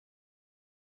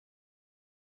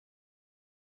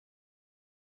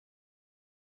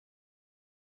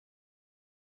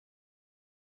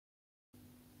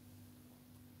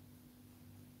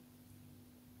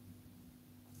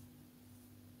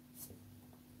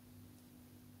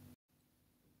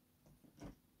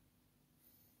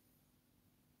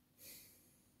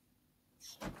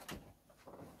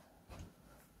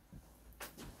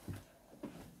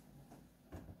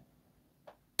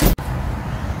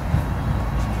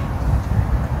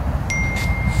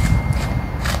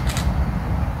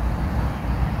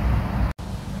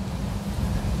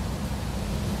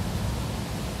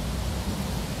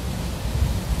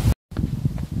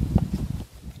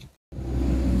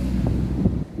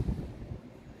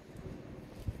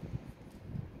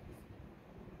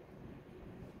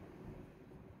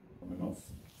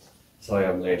Sorry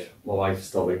I'm late. My wife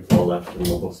stopped me before I left and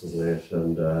my bus was late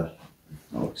and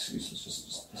No excuses,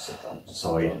 just sit down.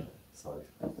 sorry.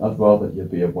 I'd rather you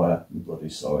be aware and bloody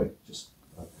sorry. Just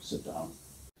sit down.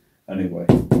 Anyway,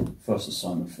 first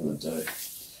assignment for the day.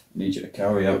 I need you to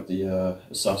carry out the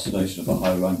assassination of a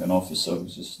high-ranking officer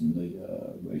resisting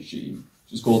the regime.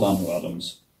 Just go down to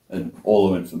Adams, and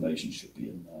all our information should be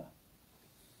in there.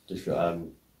 Does she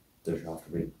have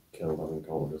to be killed? I think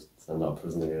I'll just send out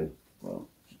prison again. Well,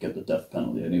 you'd get the death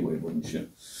penalty anyway, wouldn't you?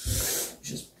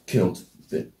 Just killed a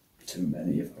bit too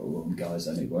many of our own guys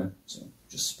anyway, so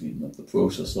just speeding up the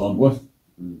process, aren't we?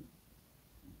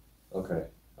 Okay,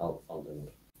 I'll do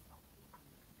it.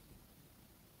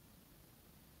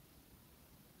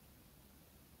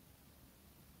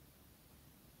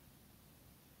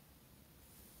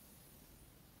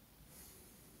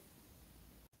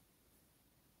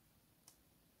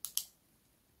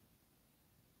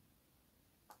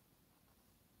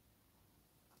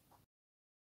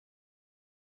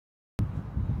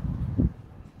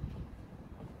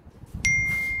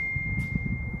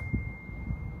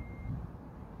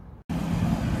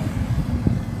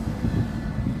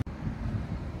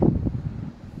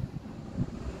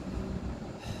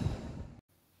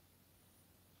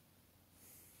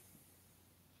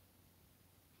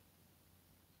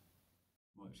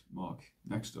 Right, Mark,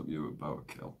 next up you're about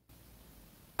to kill.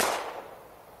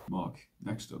 Mark,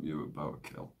 next up you're about to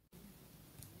kill.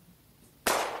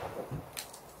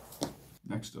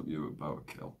 Next up you're about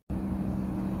to kill.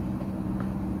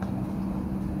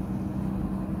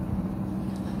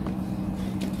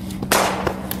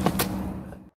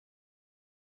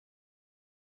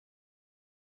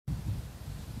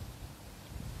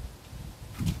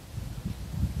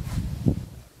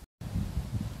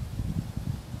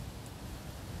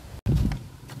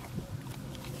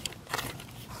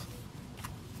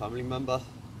 Family member?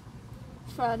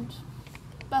 Friend.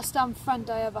 Best damn friend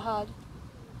I ever had.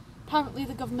 Apparently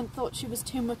the government thought she was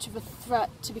too much of a threat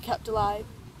to be kept alive.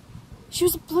 She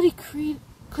was a bloody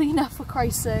cleaner, for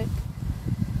Christ's sake.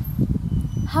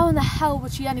 How in the hell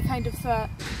was she any kind of threat?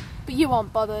 But you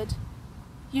aren't bothered.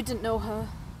 You didn't know her.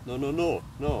 No,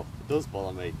 it does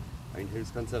bother me. I mean, who's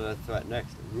considered a threat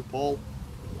next? RuPaul?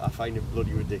 I find it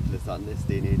bloody ridiculous that in this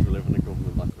day and age we live in a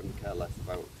government that couldn't care less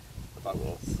about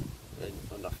us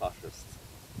under fascists.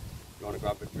 You want to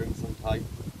grab a drink sometime?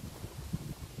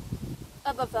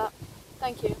 I'd love that.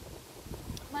 Thank you.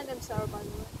 My name's Sarah, by the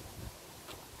way.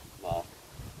 Mark.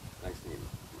 Nice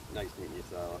meeting you,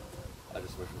 Sarah. I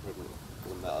just wish we couldn't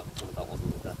have met someone that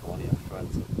wasn't the death of one of your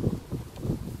friends.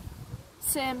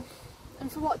 Same.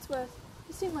 And for what it's worth,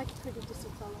 you seem like a pretty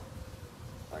decent fellow.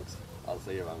 Thanks. I'll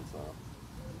see you around, Sarah.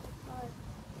 Bye.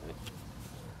 Okay.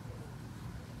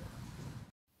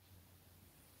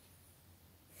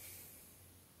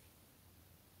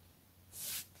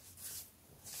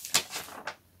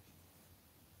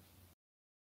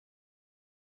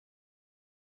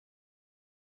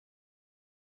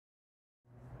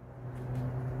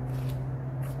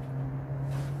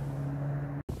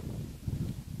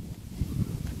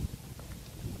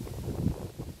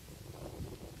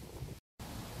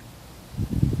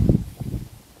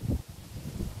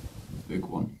 Big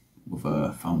one. We've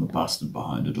found the bastard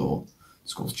behind it all.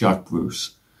 It's called Jack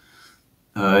Bruce.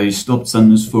 He stopped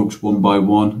sending his folks one by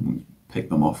one. We picked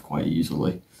them off quite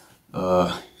easily.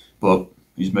 But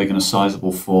he's making a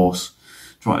sizable force,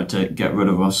 trying to get rid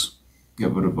of us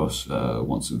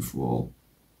once and for all.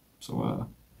 So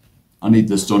I need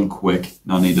this done quick,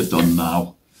 and I need it done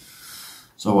now.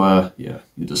 So yeah,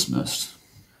 you're dismissed.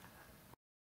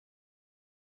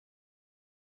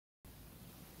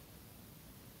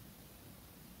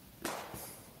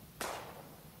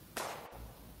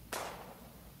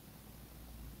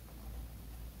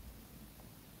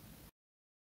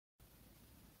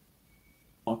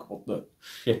 Mark, what the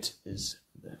shit is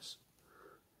this?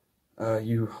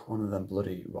 You one of them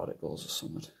bloody radicals or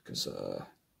something? Because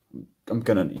I'm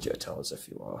gonna need you to tell us if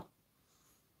you are.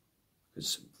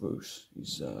 Because Bruce,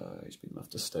 he's been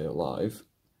left to stay alive,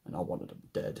 and I wanted him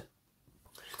dead.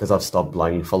 Because I've stopped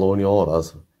blindly following your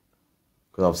orders.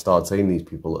 Because I've started seeing these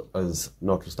people as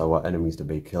not just our enemies to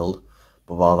be killed,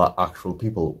 but rather actual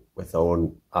people with their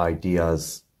own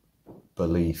ideas,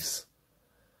 beliefs,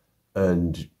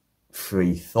 and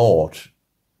free thought,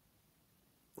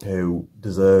 who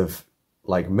deserve,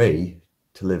 like me,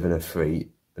 to live in a free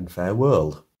and fair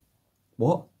world.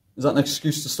 What? Is that an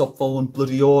excuse to stop following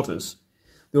bloody orders?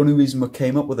 The only reason we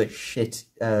came up with a shit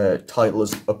title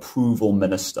as approval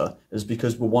minister is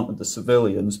because we wanted the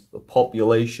civilians, the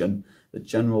population, the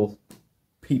general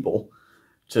people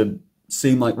to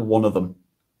seem like we're one of them.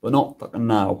 We're not fucking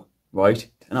now. right?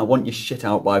 And I want your shit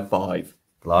out by 5.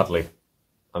 Gladly.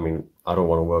 I mean, I don't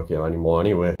want to work here anymore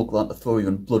anyway. Look like to throw you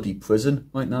in bloody prison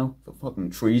right now for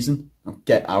fucking treason. Now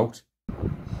get out.